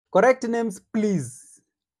Correct names, please.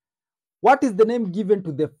 What is the name given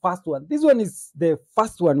to the first one? This one is the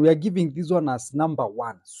first one. We are giving this one as number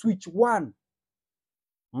one. Switch one.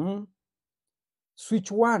 Hmm?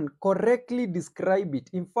 Switch one. Correctly describe it.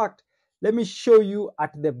 In fact, let me show you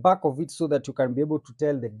at the back of it so that you can be able to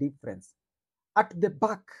tell the difference. At the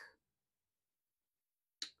back,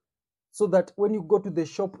 so that when you go to the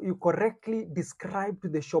shop, you correctly describe to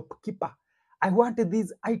the shopkeeper, I want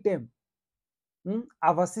this item.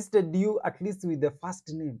 I've assisted you at least with the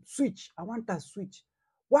first name. Switch. I want a switch.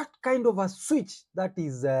 What kind of a switch? That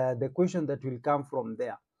is the question that will come from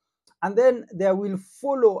there. And then there will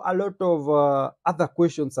follow a lot of other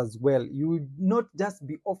questions as well. You will not just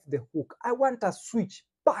be off the hook. I want a switch,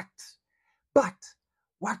 but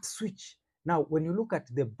what switch? Now, when you look at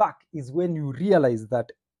the back is when you realize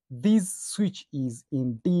that this switch is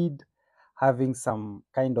indeed having some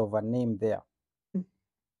kind of a name there.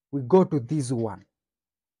 We go to this one.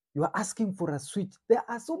 You are asking for a switch. There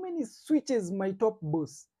are so many switches, my top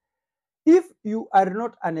boss. If you are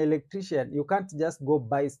not an electrician, you can't just go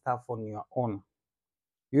buy stuff on your own.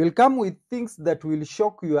 You will come with things that will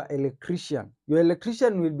shock your electrician. Your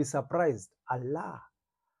electrician will be surprised. Allah,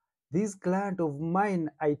 this client of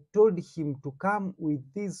mine, I told him to come with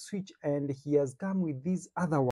this switch and he has come with this other one.